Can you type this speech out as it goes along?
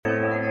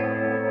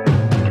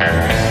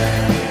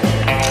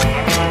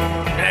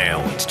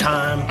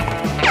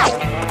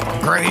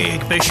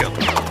Bishop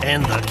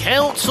and the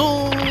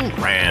Council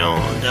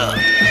Roundup,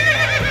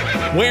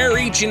 where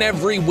each and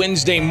every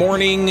Wednesday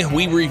morning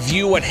we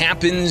review what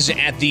happens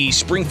at the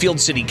Springfield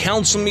City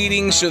Council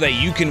meeting so that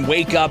you can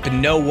wake up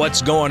and know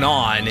what's going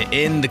on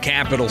in the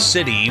capital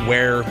city,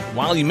 where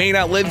while you may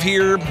not live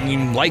here, you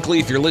likely,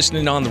 if you're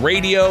listening on the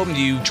radio,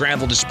 you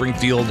travel to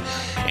Springfield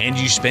and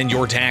you spend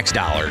your tax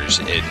dollars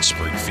in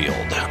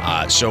Springfield.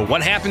 So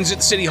what happens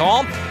at City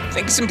Hall? I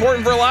think it's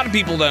important for a lot of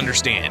people to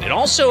understand. It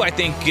also, I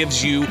think,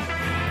 gives you,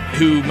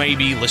 who may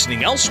be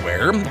listening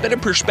elsewhere, a bit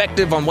of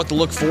perspective on what to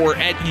look for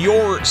at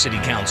your city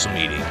council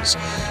meetings.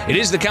 It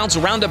is the Council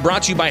Roundup,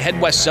 brought to you by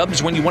Head West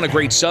Subs. When you want a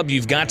great sub,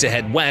 you've got to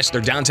Head West. Their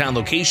downtown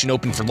location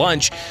open for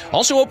lunch.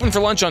 Also open for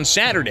lunch on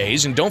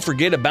Saturdays. And don't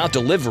forget about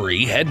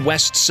delivery, Head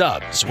West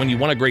Subs. When you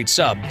want a great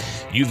sub,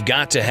 you've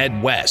got to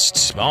Head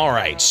West. All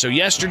right, so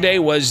yesterday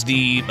was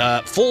the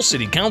full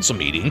city council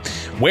meeting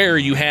where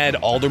you had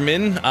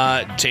aldermen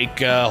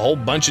take a whole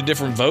bunch of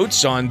different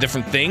votes on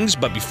different things.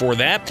 But before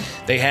that,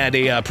 they had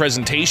a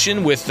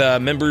presentation with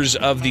members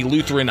of the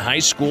Lutheran High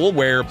School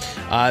where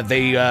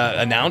they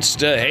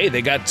announced, hey,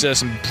 they got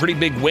some pretty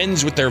big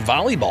wins with their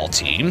volleyball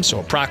team,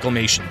 so a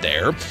proclamation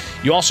there.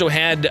 You also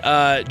had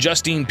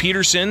Justine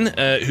Peterson,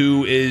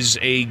 who is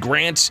a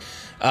grant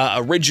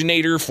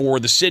originator for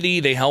the city.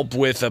 They help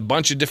with a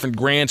bunch of different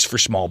grants for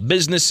small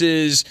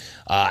businesses,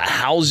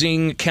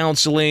 housing,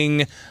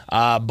 counseling,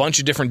 a bunch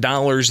of different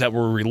dollars that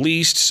were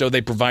released. So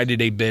they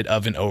provided a bit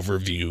of an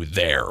overview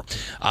there.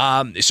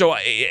 So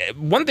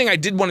one thing I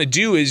did want to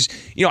do is,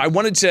 I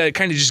wanted to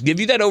kind of just give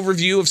you that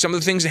overview of some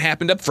of the things that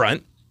happened up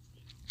front,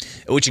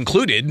 which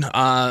included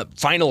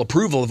final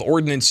approval of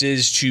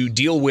ordinances to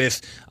deal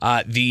with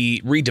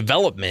the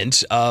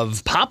redevelopment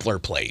of Poplar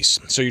Place.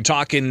 So you're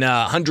talking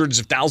hundreds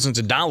of thousands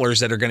of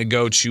dollars that are going to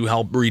go to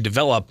help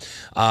redevelop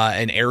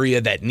an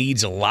area that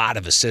needs a lot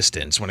of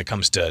assistance when it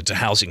comes to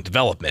housing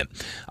development.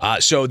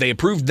 So they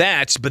approved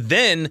that, but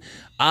then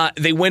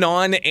they went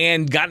on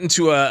and got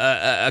into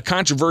a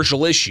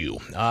controversial issue.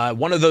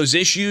 One of those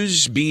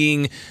issues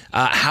being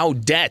how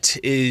debt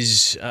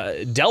is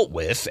dealt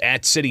with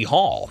at City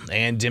Hall,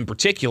 and in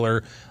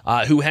particular,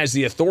 who has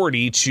the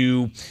authority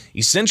to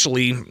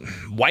essentially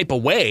wipe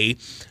away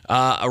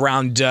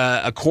around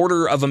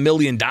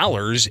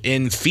 $250,000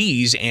 in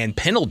fees and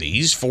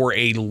penalties for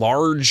a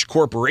large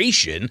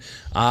corporation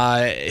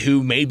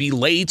who may be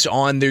late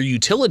on their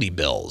utility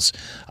bills.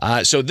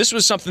 So this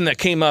was something that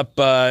came up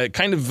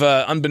kind of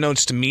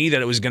unbeknownst to me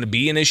that it was going to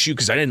be an issue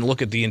because I didn't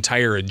look at the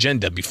entire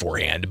agenda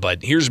beforehand.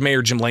 But here's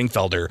Mayor Jim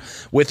Langfelder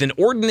with an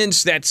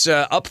ordinance that's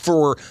up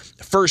for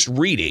first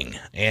reading.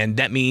 And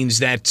that means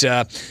that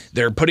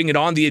they're putting it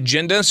on the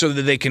agenda so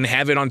that they can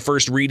have it on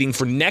first reading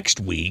for next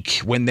week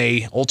when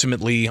they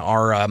ultimately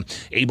are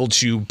able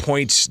to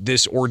point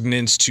this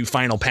ordinance to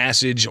final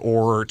passage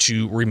or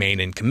to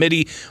remain in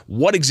committee.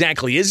 What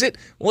exactly is it?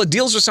 Well, it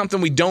deals with something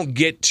we don't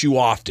get too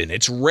often.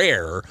 It's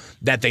rare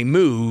that they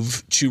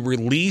move to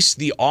release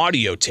the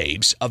audio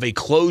tapes of a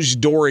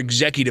closed-door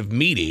executive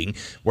meeting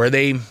where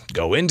they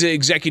go into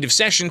executive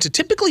session to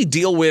typically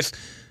deal with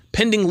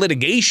pending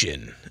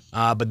litigation.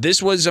 But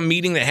this was a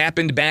meeting that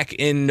happened back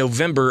in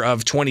November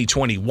of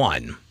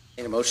 2021.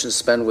 A motion to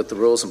suspend with the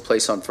rules and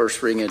place on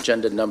first reading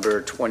agenda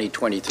number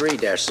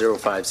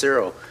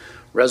 2023-050,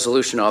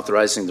 resolution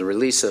authorizing the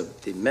release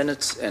of the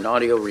minutes and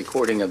audio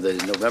recording of the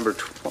November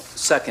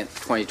 2nd,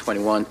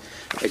 2021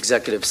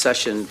 executive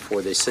session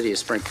for the City of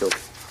Springfield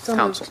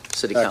Council.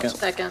 City Council.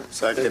 Second.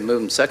 Been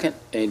moved and second.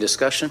 Any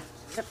discussion?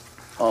 Yep.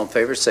 All in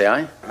favor, say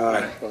aye.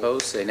 Aye.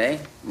 Opposed, say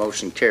nay.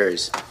 Motion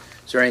carries.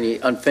 Is there any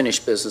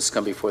unfinished business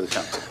come before the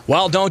council?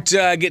 Well, don't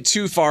get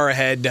too far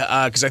ahead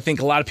because I think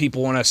a lot of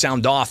people want to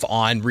sound off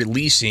on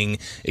releasing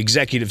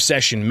executive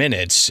session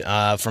minutes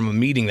from a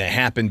meeting that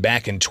happened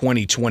back in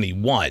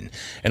 2021.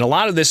 And a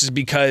lot of this is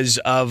because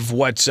of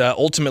what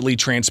ultimately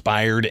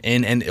transpired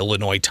in an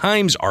Illinois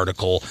Times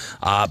article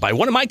by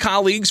one of my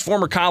colleagues,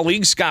 former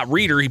colleague, Scott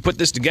Reeder. He put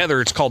this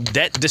together. It's called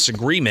Debt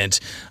Disagreement.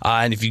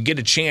 And if you get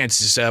a chance,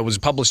 this was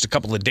published a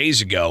couple of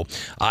days ago.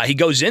 He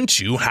goes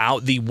into how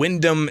the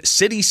Wyndham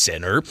City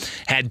Center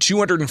had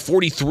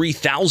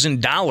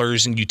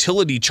 $243,000 in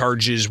utility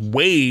charges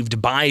waived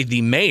by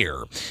the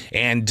mayor,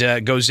 and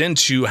goes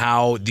into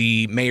how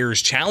the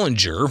mayor's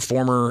challenger,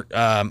 former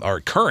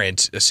or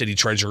current city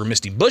treasurer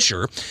Misty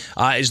Busher,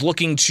 is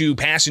looking to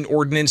pass an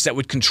ordinance that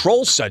would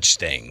control such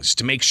things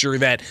to make sure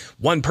that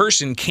one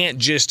person can't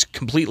just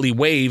completely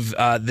waive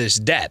this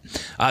debt.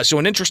 So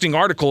an interesting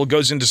article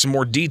goes into some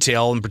more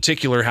detail, in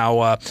particular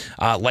how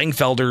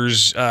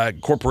Langfelder's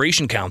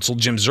corporation counsel,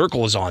 Jim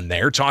Zirkle, is on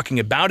there talking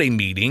about a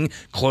meeting,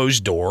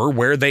 closed door,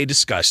 where they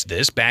discussed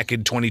this back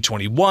in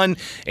 2021.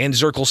 And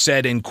Zirkle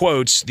said, in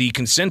quotes, the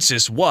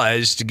consensus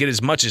was to get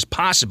as much as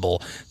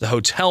possible. The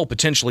hotel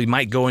potentially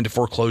might go into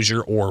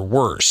foreclosure or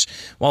worse.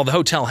 Well, the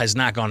hotel has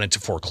not gone into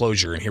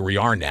foreclosure, and here we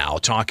are now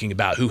talking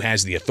about who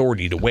has the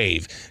authority to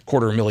waive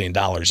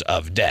 $250,000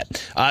 of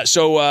debt.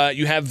 So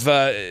you have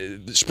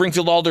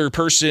Springfield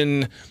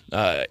Alderperson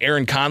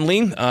Aaron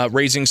Conley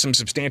raising some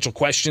substantial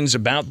questions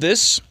about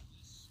this.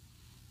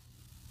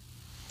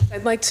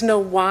 I'd like to know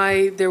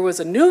why there was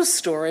a news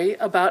story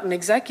about an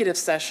executive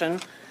session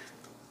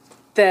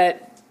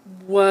that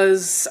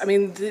was,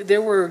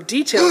 there were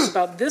details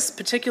about this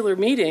particular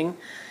meeting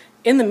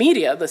in the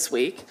media this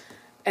week,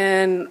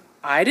 and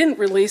I didn't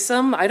release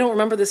them. I don't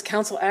remember this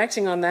council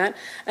acting on that,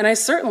 and I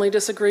certainly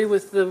disagree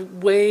with the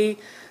way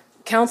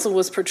council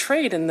was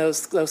portrayed in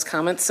those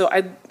comments. So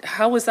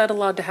how was that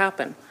allowed to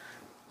happen?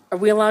 Are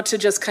we allowed to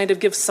just kind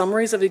of give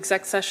summaries of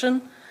exec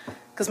session?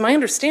 Because my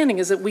understanding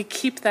is that we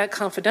keep that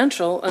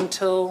confidential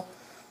until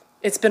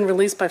it's been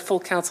released by full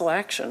council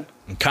action.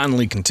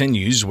 Connolly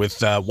continues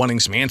with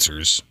wanting some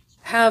answers.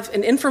 Have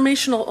an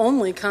informational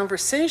only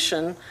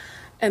conversation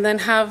and then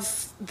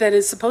have that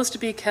is supposed to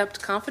be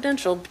kept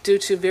confidential due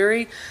to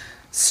very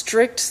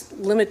strict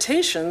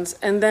limitations,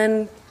 and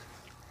then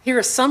hear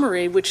a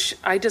summary, which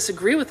I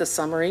disagree with the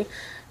summary,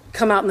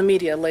 come out in the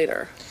media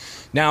later.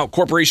 Now,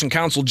 Corporation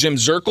Counsel Jim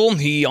Zirkle,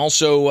 he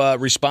also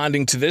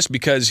responding to this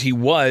because he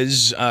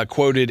was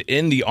quoted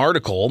in the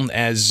article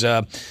as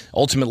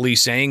ultimately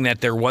saying that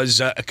there was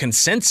a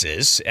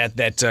consensus at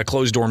that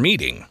closed-door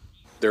meeting.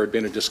 There had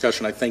been a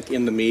discussion, I think,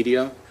 in the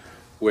media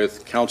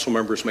with council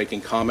members making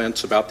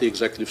comments about the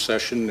executive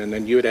session, and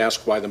then you had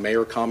asked why the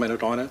mayor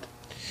commented on it.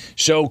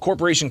 So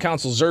Corporation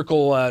Counsel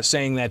Zirkle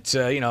saying that,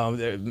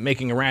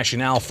 making a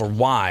rationale for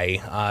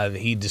why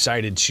he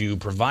decided to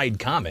provide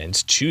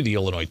comments to the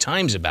Illinois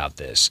Times about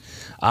this.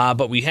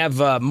 But we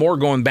have more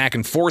going back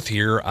and forth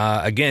here.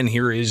 Again,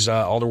 here is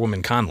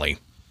Alderwoman Conley.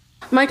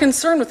 My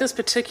concern with this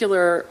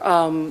particular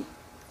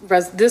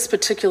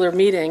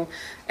meeting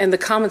and the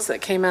comments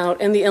that came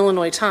out in the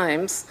Illinois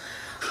Times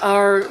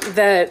are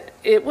that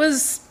it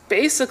was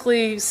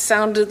basically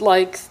sounded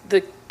like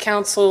the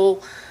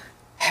council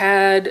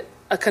had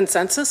a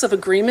consensus of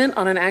agreement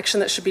on an action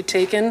that should be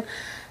taken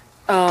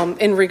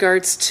in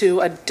regards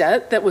to a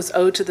debt that was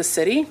owed to the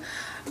city.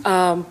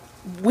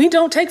 We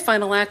don't take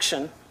final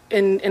action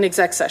in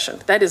exec session.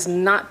 That is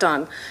not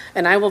done.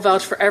 And I will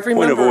vouch for every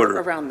member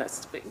around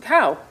this.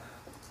 How?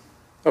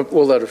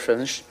 We'll let her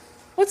finish.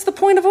 What's the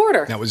point of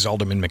order? That was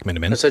Alderman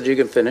McMiniman. I said you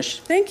can finish.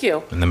 Thank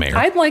you. And the mayor.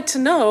 I'd like to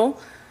know,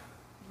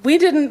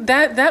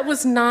 that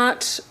was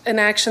not an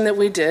action that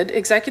we did.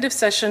 Executive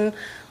session,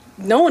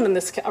 no one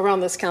around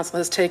this council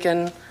has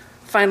taken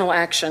final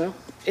action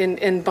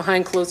in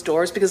behind closed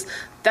doors, because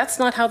that's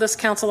not how this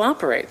council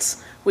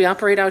operates. We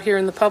operate out here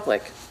in the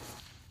public.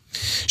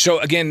 So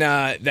again,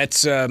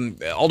 that's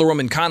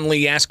Alderwoman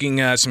Conley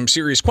asking some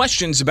serious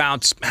questions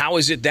about how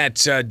is it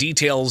that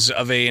details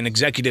of an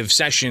executive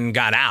session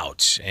got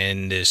out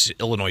in this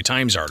Illinois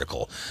Times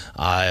article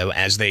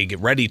as they get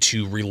ready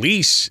to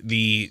release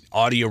the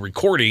audio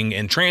recording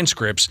and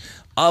transcripts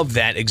of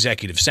that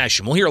executive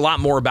session. We'll hear a lot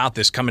more about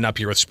this coming up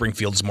here with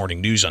Springfield's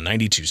Morning News on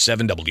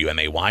 92.7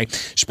 WMAY,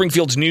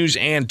 Springfield's News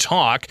and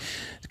Talk.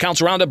 The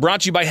Council Roundup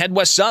brought to you by Head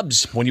West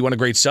Subs. When you want a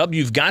great sub,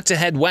 you've got to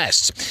head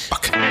west.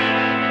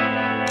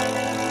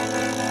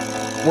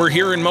 We're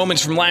hearing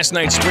moments from last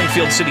night's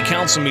Springfield City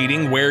Council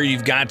meeting where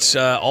you've got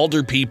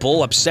alder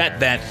people upset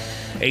that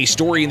a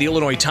story in the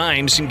Illinois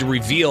Times seemed to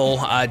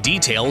reveal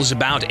details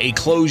about a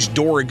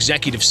closed-door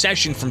executive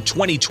session from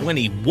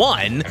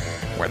 2021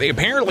 where they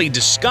apparently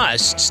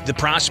discussed the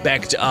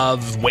prospect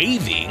of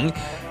waiving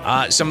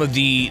some of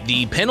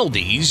the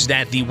penalties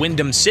that the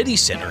Wyndham City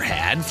Center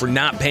had for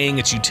not paying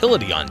its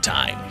utility on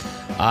time.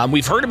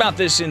 We've heard about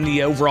this in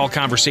the overall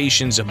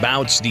conversations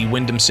about the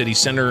Wyndham City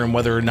Center and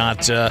whether or not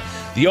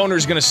the owner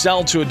is going to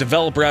sell to a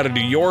developer out of New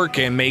York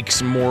and make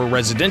some more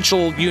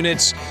residential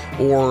units,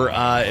 or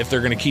if they're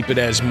going to keep it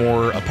as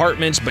more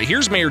apartments. But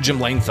here's Mayor Jim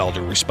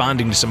Langfelder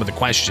responding to some of the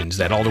questions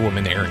that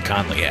Alderwoman Erin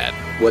Conley had.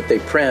 What they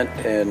print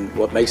and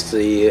what makes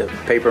the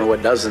paper and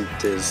what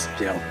doesn't is,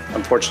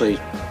 unfortunately,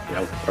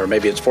 or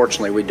maybe it's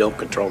fortunately, we don't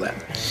control that.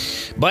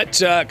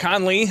 But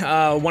Conley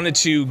wanted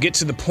to get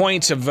to the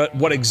point of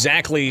what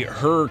exactly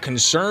her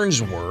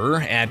concerns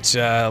were at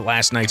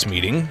last night's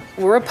meeting.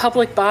 We're a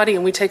public body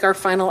and we take our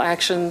final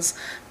actions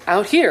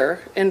out here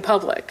in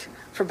public,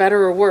 for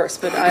better or worse.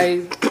 But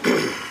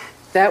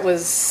that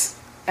was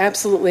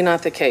absolutely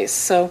not the case.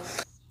 So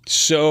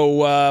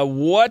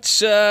what's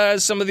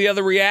some of the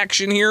other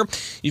reaction here?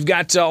 You've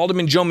got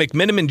Alderman Joe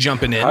McMiniman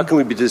jumping in. How can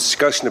we be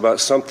discussing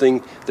about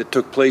something that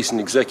took place in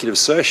executive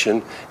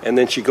session, and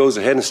then she goes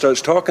ahead and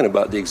starts talking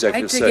about the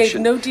executive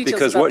session? No details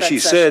because about what that she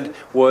session. said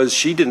was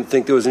she didn't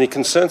think there was any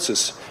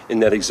consensus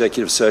in that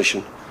executive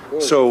session.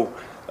 So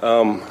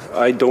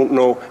I don't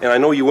know, and I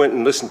know you went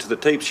and listened to the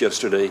tapes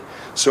yesterday.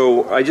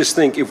 So I just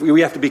think if we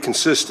have to be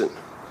consistent.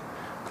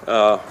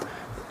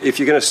 If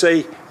you're going to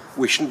say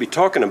we shouldn't be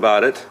talking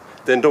about it,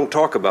 then don't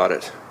talk about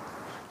it.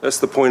 That's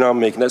the point I'm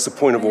making. That's the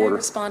point of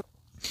order.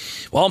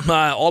 Well,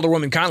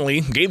 Alderwoman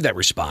Conley gave that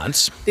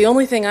response. The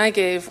only thing I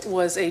gave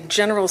was a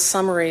general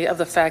summary of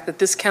the fact that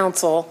this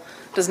council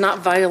does not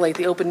violate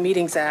the Open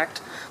Meetings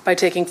Act by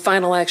taking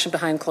final action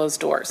behind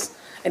closed doors.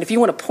 And if you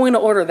want to point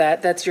of order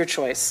that's your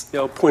choice. Yeah,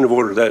 I'll point of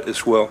order that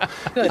as well.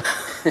 Good.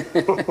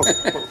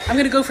 I'm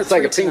going to go for It's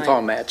like a three ping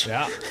pong match.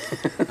 Yeah,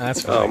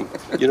 that's fine.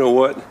 You know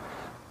what?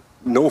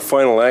 No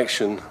final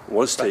action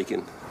was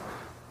taken.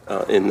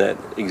 in that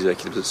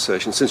executive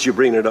session, since you're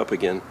bringing it up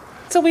again.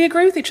 So we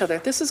agree with each other.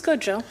 This is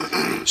good, Joe.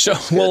 So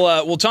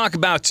we'll talk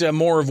about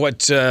more of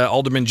what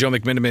Alderman Joe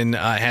McMiniman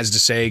has to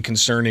say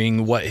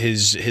concerning what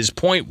his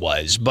point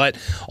was. But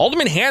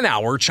Alderman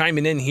Hanauer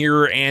chiming in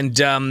here and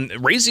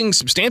raising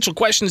substantial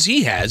questions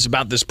he has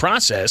about this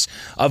process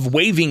of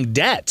waiving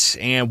debt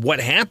and what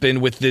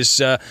happened with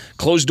this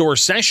closed-door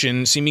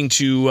session seeming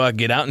to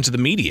get out into the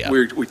media.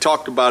 We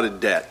talked about a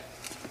debt,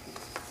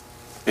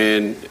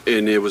 and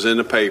it was in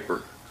the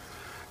paper.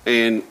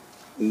 And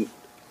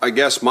I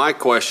guess my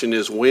question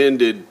is, when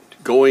did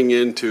going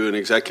into an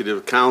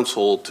executive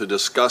council to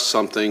discuss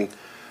something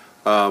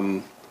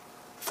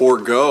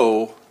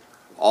forego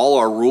all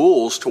our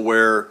rules to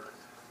where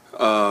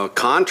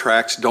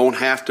contracts don't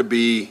have to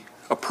be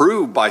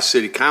approved by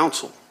city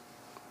council?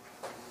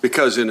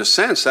 Because in a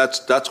sense,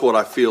 that's what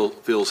I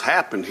feels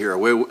happened here.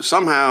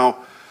 Somehow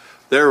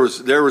there was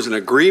an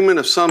agreement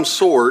of some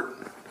sort.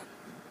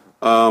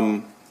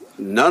 None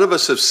of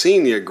us have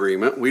seen the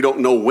agreement. We don't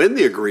know when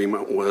the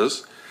agreement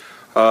was.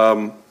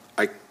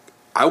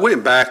 I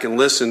went back and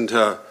listened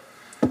to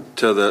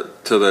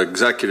the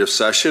executive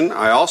session.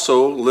 I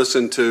also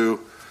listened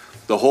to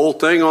the whole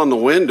thing on the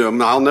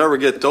Wyndham. I'll never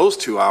get those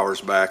 2 hours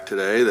back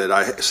today that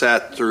I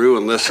sat through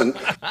and listened.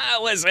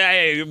 Listen,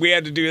 hey, we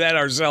had to do that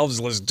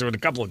ourselves, listen to it a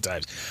couple of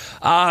times.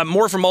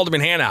 More from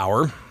Alderman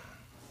Hanauer.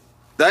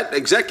 That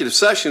executive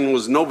session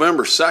was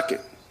November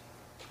 2nd.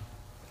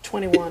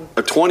 21.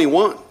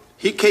 21.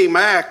 He came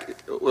back,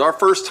 our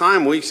first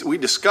time we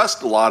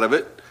discussed a lot of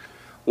it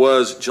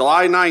was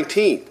July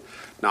 19th.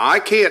 Now, I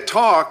can't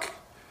talk.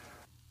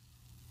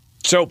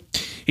 So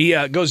he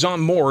goes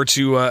on more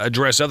to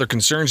address other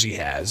concerns he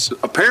has.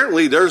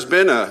 Apparently, there's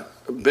been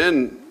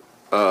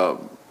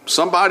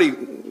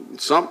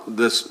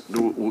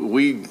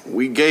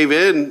we gave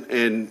in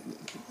and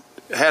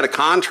had a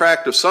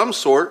contract of some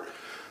sort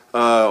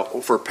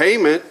for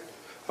payment,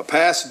 a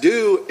past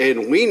due,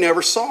 and we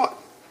never saw it.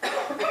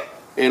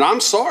 And I'm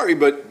sorry,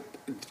 but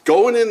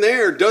going in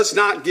there does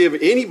not give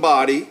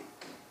anybody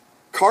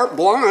carte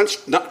blanche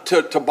not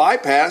to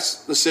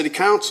bypass the city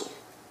council.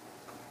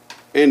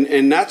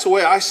 And that's the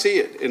way I see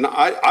it. And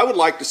I would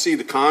like to see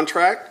the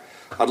contract.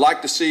 I'd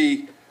like to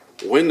see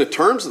when the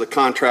terms of the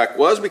contract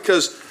was,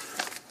 because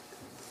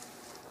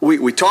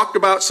we talked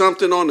about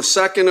something on the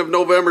 2nd of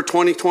November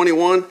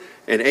 2021,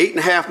 and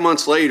 8.5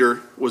 months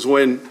later was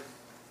when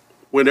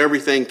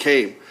everything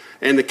came.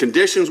 And the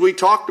conditions we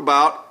talked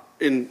about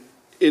in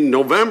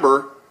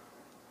November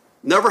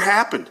never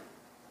happened.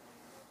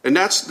 And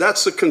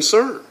that's a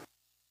concern.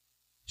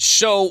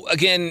 So,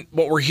 again,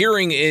 what we're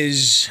hearing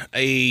is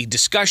a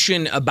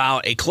discussion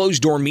about a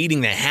closed-door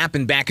meeting that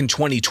happened back in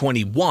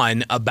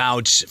 2021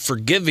 about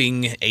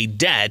forgiving a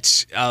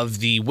debt of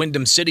the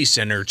Wyndham City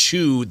Center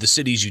to the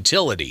city's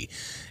utility.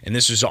 And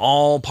this was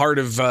all part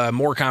of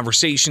more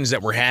conversations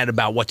that were had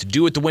about what to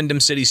do with the Wyndham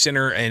City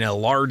Center in a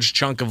large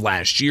chunk of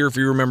last year, if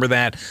you remember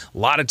that. A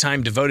lot of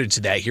time devoted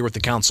to that here with the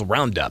Council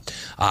Roundup.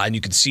 And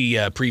you can see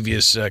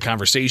previous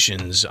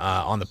conversations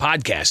on the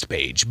podcast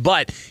page.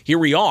 But here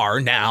we are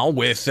now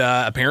with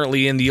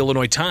apparently in the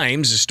Illinois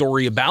Times a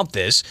story about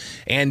this.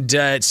 And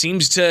it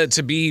seems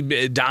to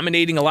be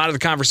dominating a lot of the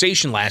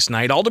conversation last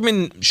night.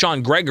 Alderman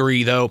Sean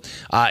Gregory, though,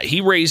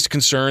 he raised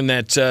concern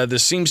that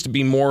this seems to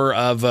be more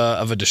of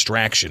a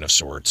distraction of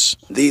sorts.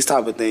 These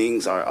type of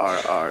things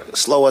are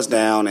slow us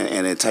down,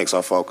 and it takes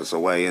our focus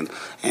away. And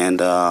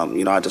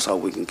I just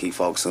hope we can keep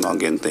focusing on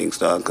getting things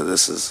done, because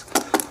this is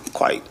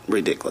quite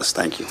ridiculous.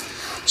 Thank you.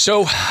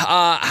 So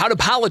how do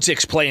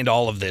politics play into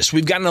all of this?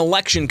 We've got an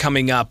election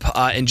coming up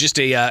in just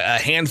a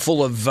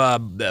handful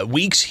of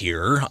weeks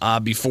here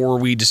before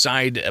we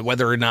decide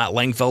whether or not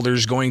Langfelder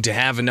is going to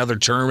have another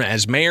term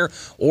as mayor,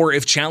 or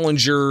if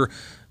challenger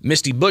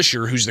Misty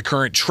Buscher, who's the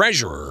current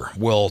treasurer,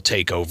 will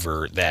take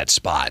over that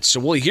spot. So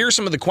we'll hear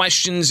some of the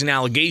questions and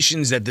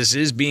allegations that this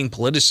is being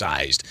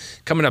politicized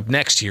coming up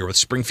next here with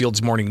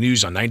Springfield's Morning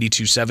News on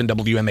 92.7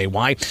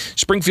 WMAY.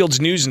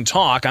 Springfield's News and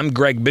Talk. I'm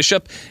Greg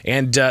Bishop,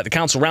 and the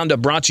Council Roundup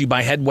brought to you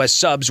by Head West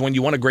Subs. When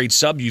you want a great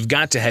sub, you've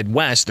got to head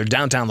west. Their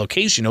downtown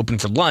location open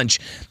for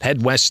lunch.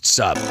 Head West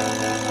Sub.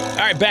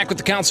 All right, back with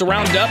the Council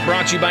Roundup,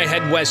 brought to you by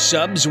Head West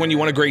Subs. When you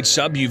want a great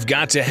sub, you've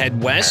got to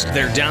head west.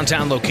 Their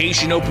downtown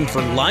location open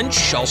for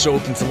lunch, also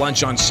open for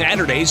lunch on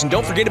Saturdays. And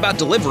don't forget about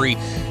delivery,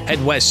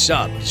 Head West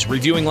Subs.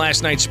 Reviewing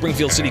last night's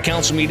Springfield City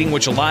Council meeting,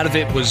 which a lot of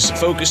it was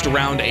focused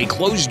around a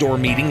closed-door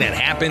meeting that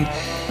happened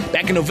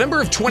back in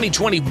November of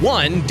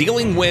 2021,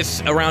 dealing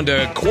with around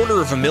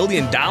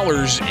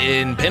 $250,000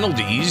 in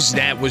penalties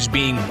that was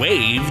being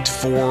waived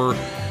for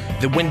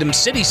the Wyndham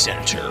City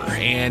Center,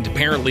 and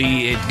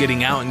apparently it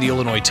getting out in the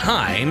Illinois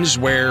Times,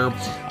 where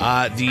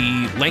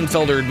the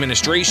Langfelder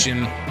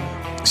administration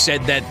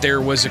said that there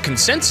was a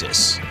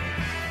consensus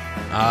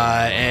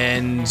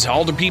And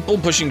alder people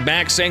pushing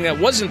back, saying that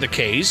wasn't the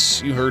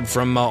case. You heard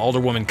from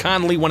Alderwoman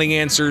Connolly wanting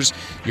answers.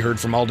 You heard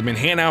from Alderman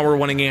Hanauer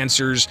wanting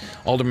answers.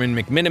 Alderman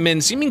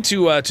McMiniman seeming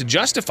to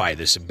justify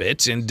this a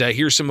bit. And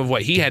here's some of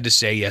what he had to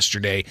say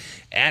yesterday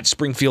at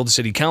Springfield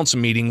City Council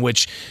meeting,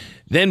 which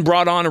then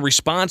brought on a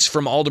response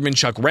from Alderman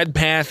Chuck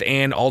Redpath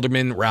and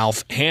Alderman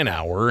Ralph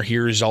Hanauer.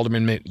 Here's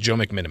Alderman Joe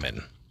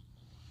McMiniman.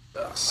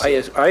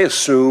 I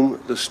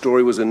assume the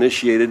story was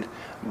initiated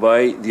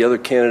by the other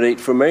candidate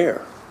for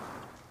mayor.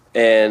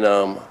 And,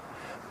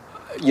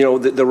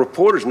 the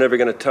reporter's never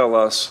going to tell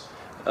us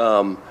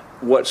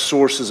what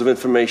sources of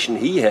information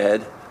he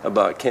had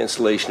about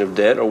cancellation of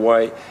debt or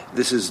why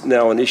this is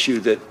now an issue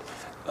that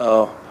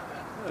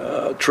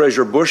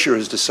Treasurer Busher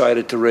has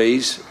decided to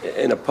raise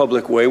in a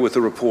public way with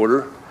the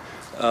reporter.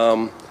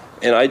 And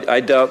I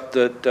doubt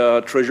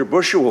that Treasurer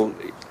Busher will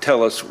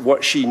tell us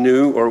what she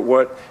knew or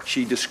what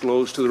she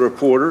disclosed to the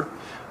reporter.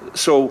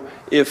 So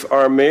if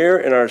our mayor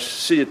and our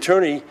city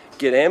attorney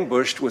get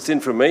ambushed with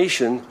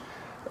information,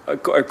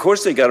 of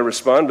course they got to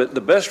respond, but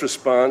the best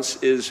response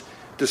is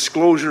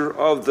disclosure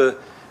of the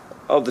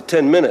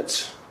 10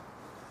 minutes.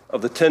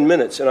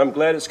 And I'm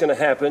glad it's going to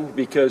happen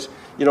because,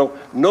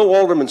 no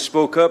alderman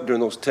spoke up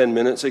during those 10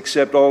 minutes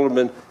except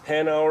Alderman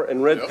Hanauer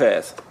and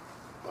Redpath.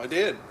 Yep, I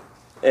did.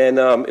 And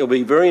it'll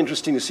be very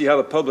interesting to see how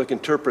the public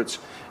interprets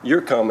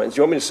your comments.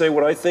 You want me to say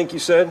what I think you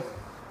said?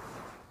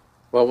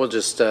 Well, we'll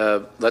just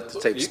let the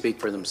tapes speak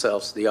for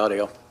themselves, the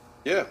audio.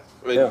 Yeah.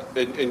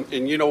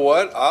 And you know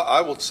what?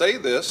 I will say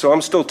this. So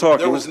I'm still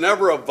talking. There was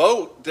never a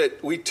vote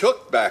that we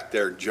took back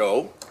there,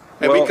 Joe.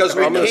 And well, because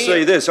I'm going to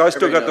say this. I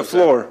still got the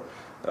floor.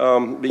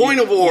 Point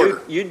of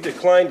order. You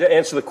declined to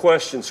answer the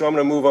question, so I'm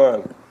going to move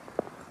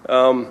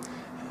on.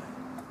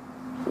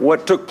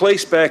 What took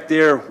place back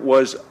there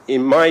was,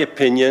 in my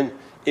opinion,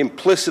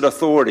 implicit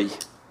authority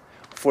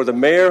for the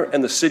mayor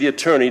and the city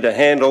attorney to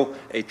handle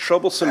a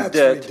troublesome debt.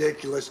 That's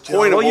ridiculous, Joe.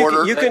 Point of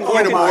order.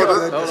 Point of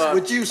order.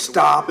 Would you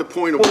stop? The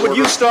point of order. Would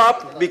you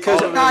stop?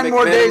 Because Alderman 9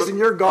 more days and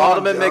you're gone,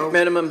 Alderman Joe.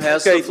 McMiniman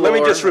has the okay, floor. let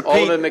me just repeat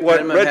Alderman what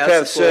McMiniman Redpath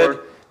has the floor.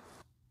 said.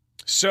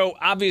 So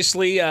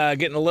obviously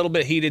getting a little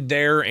bit heated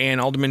there, and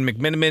Alderman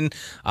McMiniman,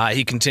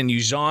 he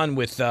continues on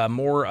with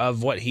more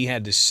of what he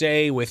had to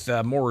say, with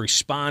more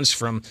response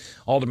from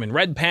Alderman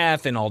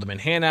Redpath and Alderman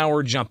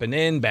Hanauer jumping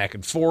in back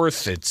and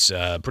forth. It's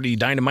a pretty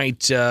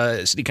dynamite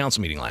city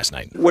council meeting last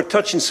night. We're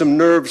touching some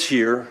nerves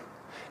here,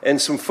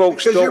 and some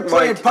folks Because you're don't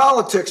playing like.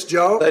 politics,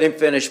 Joe. Let him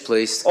finish,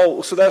 please.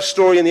 Oh, so that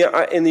story in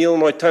the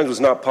Illinois Times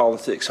was not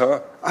politics, huh?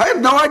 I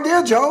have no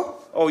idea, Joe.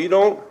 Oh, you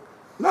don't?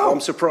 No.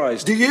 I'm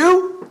surprised. Do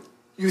you?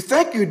 You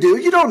think you do.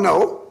 You don't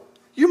know.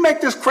 You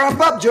make this crap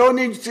up, Joe, and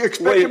you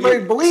expect everybody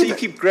to believe you it.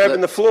 keep grabbing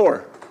the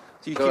floor.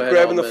 You Go keep ahead,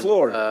 grabbing the Alderman,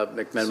 floor.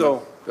 McMiniman,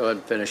 So, go ahead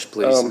and finish,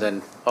 please, and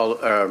then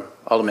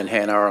Alderman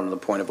Hanauer on the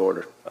point of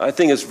order. I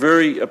think it's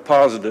very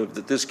positive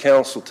that this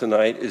council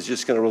tonight is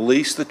just going to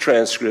release the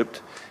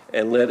transcript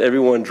and let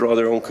everyone draw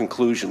their own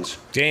conclusions.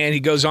 And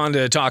he goes on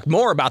to talk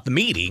more about the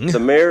meeting. The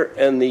mayor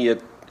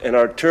and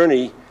our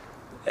attorney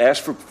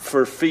asked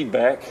for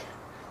feedback,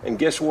 and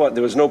guess what?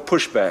 There was no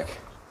pushback.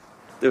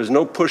 There was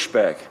no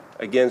pushback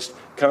against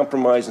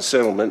compromise and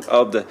settlement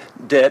of the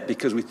debt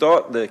because we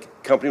thought the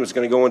company was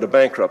going to go into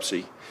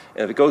bankruptcy.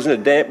 And if it goes into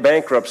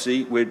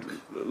bankruptcy, we'd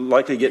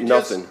likely get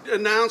nothing. Just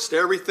announced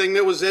everything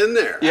that was in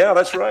there. Yeah,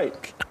 that's right.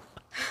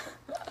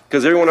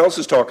 Because everyone else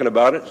is talking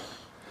about it.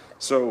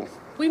 So.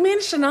 We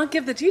managed to not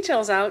give the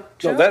details out,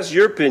 Joe. No, that's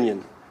your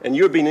opinion, and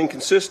you're being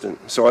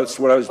inconsistent. So that's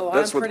what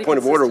that's what the point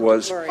of order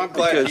was. I'm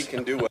glad he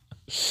can do it.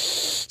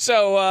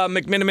 So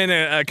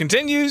McMiniman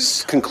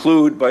continues.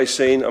 Conclude by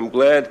saying I'm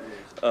glad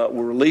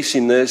we're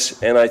releasing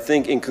this, and I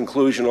think in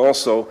conclusion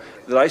also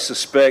that I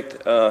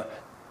suspect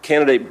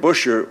candidate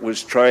Busher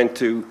was trying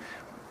to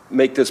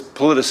make this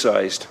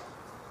politicized,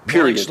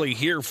 period. We'll actually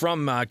hear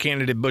from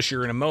candidate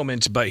Busher in a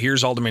moment, but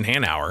here's Alderman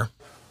Hanauer.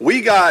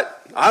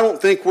 I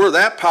don't think we're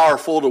that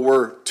powerful to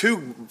where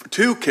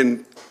two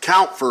can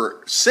count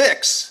for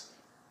 6.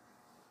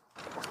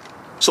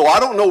 So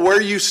I don't know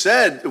where you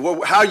said,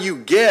 how you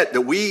get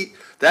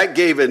that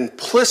gave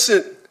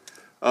implicit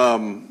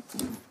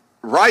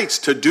rights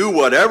to do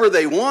whatever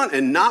they want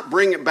and not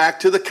bring it back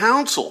to the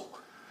council.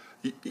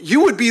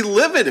 You would be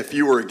livid if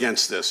you were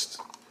against this.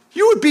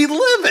 You would be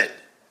livid.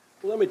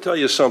 Let me tell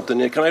you something.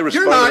 Can I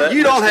respond You're not. to that?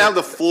 You don't have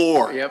the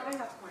floor.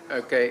 Yep.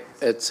 Okay.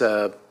 It's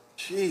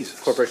Jesus.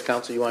 Corporation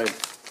Counsel. You want to?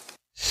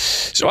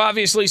 So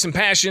obviously some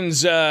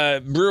passions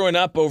brewing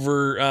up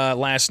over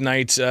last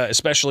night,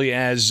 especially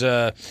as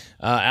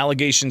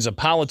allegations of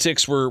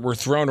politics were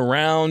thrown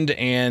around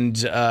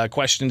and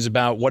questions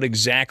about what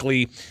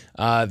exactly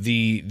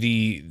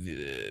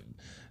the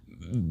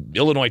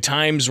Illinois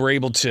Times were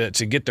able to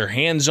get their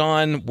hands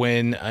on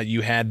when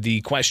you had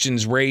the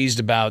questions raised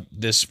about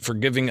this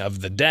forgiving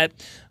of the debt.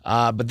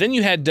 But then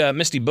you had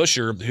Misty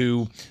Busher,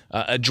 who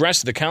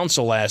addressed the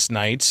council last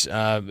night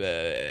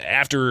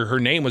after her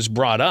name was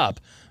brought up.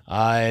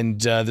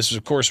 This,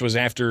 of course, was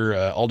after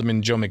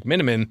Alderman Joe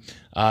McMiniman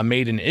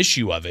made an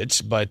issue of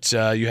it. But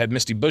you had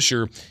Misty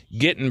Buscher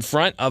get in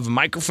front of a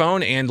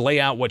microphone and lay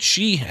out what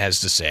she has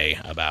to say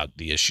about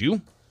the issue.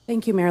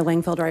 Thank you, Mayor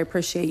Langfelder. I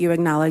appreciate you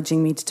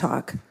acknowledging me to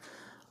talk.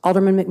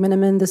 Alderman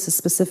McMiniman, this is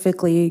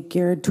specifically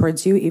geared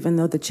towards you, even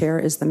though the chair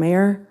is the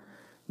mayor.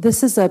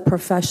 This is a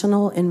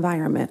professional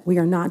environment. We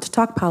are not to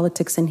talk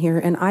politics in here,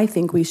 and I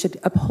think we should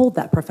uphold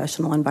that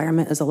professional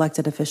environment as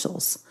elected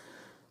officials.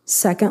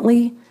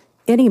 Secondly,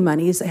 any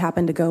monies that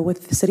happen to go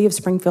with the City of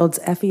Springfield's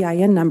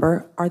FEIN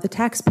number are the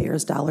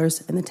taxpayers'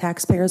 dollars, and the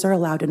taxpayers are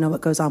allowed to know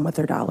what goes on with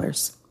their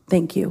dollars.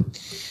 Thank you.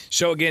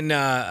 So again,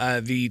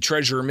 the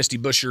treasurer, Misty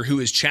Buscher, who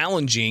is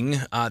challenging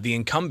the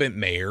incumbent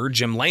mayor,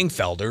 Jim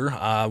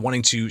Langfelder,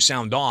 wanting to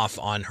sound off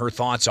on her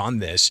thoughts on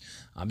this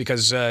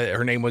because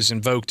her name was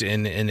invoked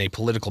in a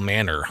political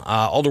manner.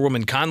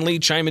 Alderwoman Conley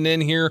chiming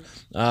in here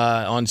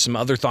on some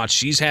other thoughts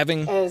she's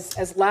having.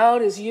 As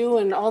loud as you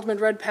and Alderman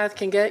Redpath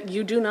can get,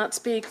 you do not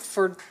speak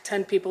for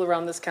 10 people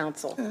around this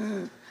council.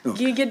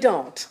 You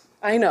don't.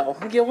 I know.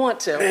 You want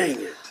to. Dang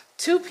it.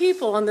 2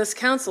 people on this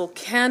council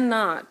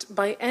cannot,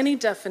 by any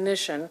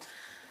definition,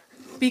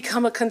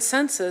 become a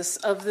consensus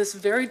of this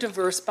very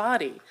diverse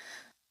body.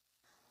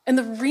 And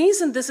the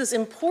reason this is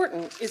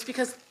important is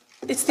because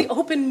it's the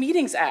Open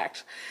Meetings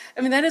Act.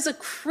 I mean, that is a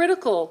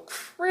critical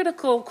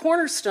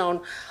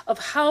cornerstone of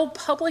how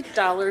public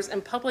dollars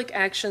and public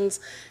actions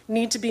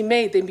need to be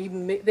made.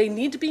 They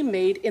need to be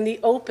made in the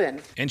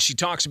open. And she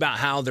talks about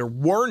how there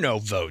were no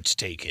votes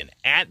taken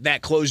at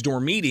that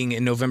closed-door meeting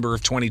in November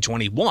of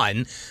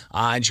 2021,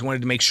 and she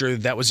wanted to make sure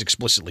that was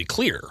explicitly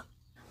clear.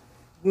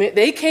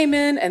 They came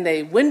in and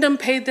they Wyndham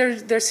paid their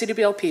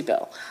CWLP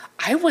bill.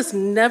 I was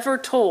never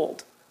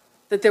told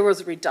that there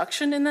was a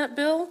reduction in that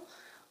bill.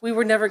 We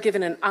were never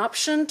given an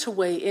option to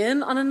weigh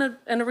in on a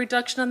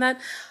reduction on that.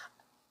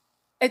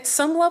 At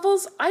some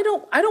levels, I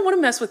don't want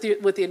to mess with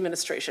the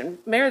administration.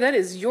 Mayor, that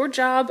is your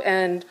job,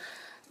 and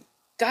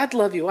God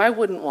love you, I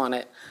wouldn't want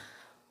it.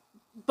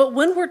 But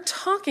when we're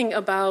talking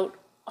about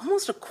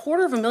almost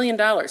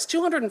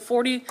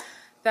 $250,000,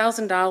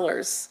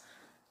 $240,000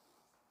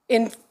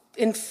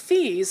 in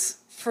fees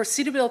for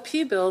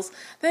CWLP bills,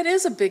 that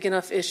is a big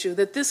enough issue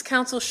that this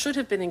council should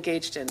have been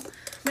engaged in.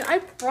 I mean, I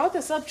brought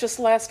this up just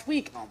last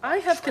week. I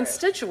have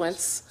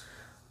constituents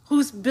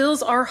whose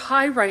bills are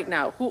high right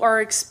now, who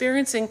are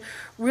experiencing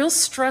real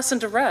stress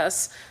and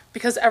duress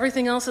because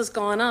everything else has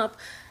gone up.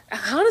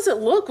 How does it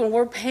look when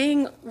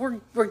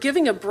we're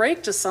giving a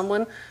break to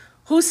someone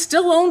who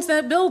still owns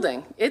that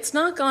building? It's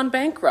not gone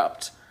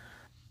bankrupt.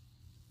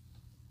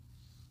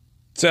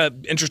 It's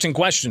an interesting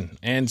question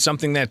and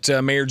something that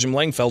Mayor Jim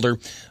Langfelder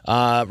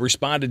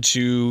responded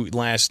to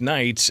last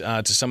night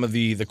to some of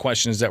the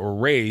questions that were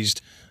raised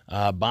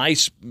by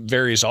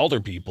various alder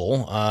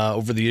people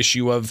over the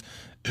issue of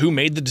who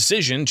made the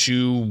decision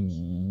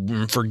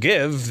to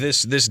forgive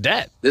this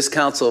debt. This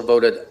council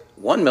voted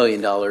 $1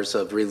 million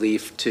of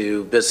relief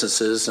to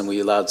businesses, and we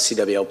allowed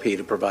CWLP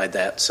to provide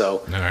that. So,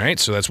 all right,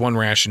 so that's one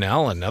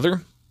rationale.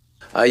 Another?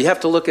 You have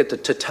to look at the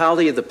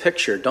totality of the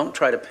picture. Don't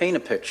try to paint a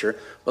picture,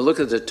 but look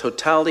at the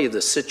totality of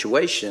the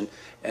situation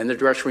and the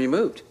direction we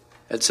moved.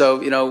 And so,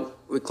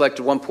 we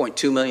collected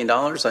 $1.2 million.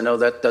 I know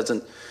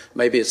that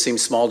maybe it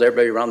seems small to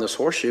everybody around this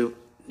horseshoe.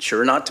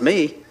 Sure not to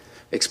me,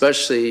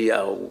 especially,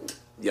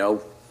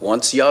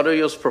 once the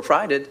audio is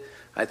provided,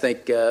 I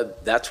think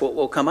that's what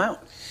will come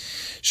out.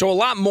 So a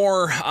lot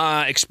more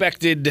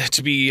expected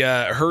to be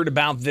heard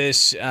about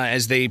this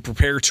as they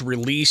prepare to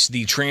release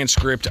the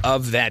transcript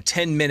of that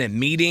 10-minute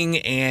meeting,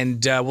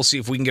 and we'll see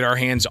if we can get our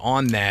hands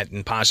on that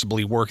and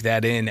possibly work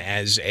that in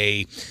as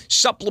a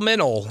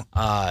supplemental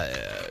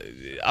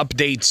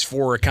updates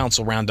for a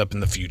Council Roundup in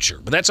the future.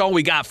 But that's all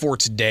we got for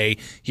today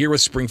here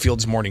with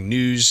Springfield's Morning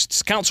News.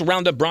 It's Council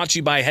Roundup brought to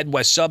you by Head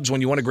West Subs. When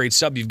you want a great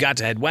sub, you've got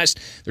to head west.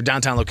 Their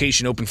downtown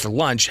location open for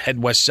lunch,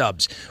 Head West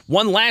Subs.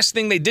 One last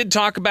thing they did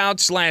talk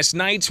about last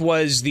night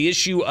was the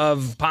issue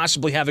of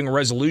possibly having a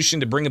resolution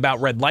to bring about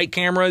red light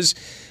cameras.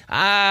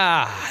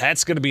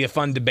 That's going to be a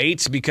fun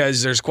debate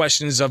because there's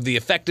questions of the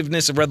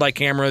effectiveness of red light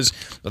cameras,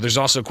 but there's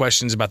also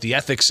questions about the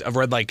ethics of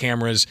red light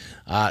cameras.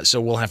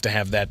 So we'll have to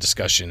have that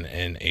discussion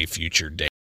in a future day.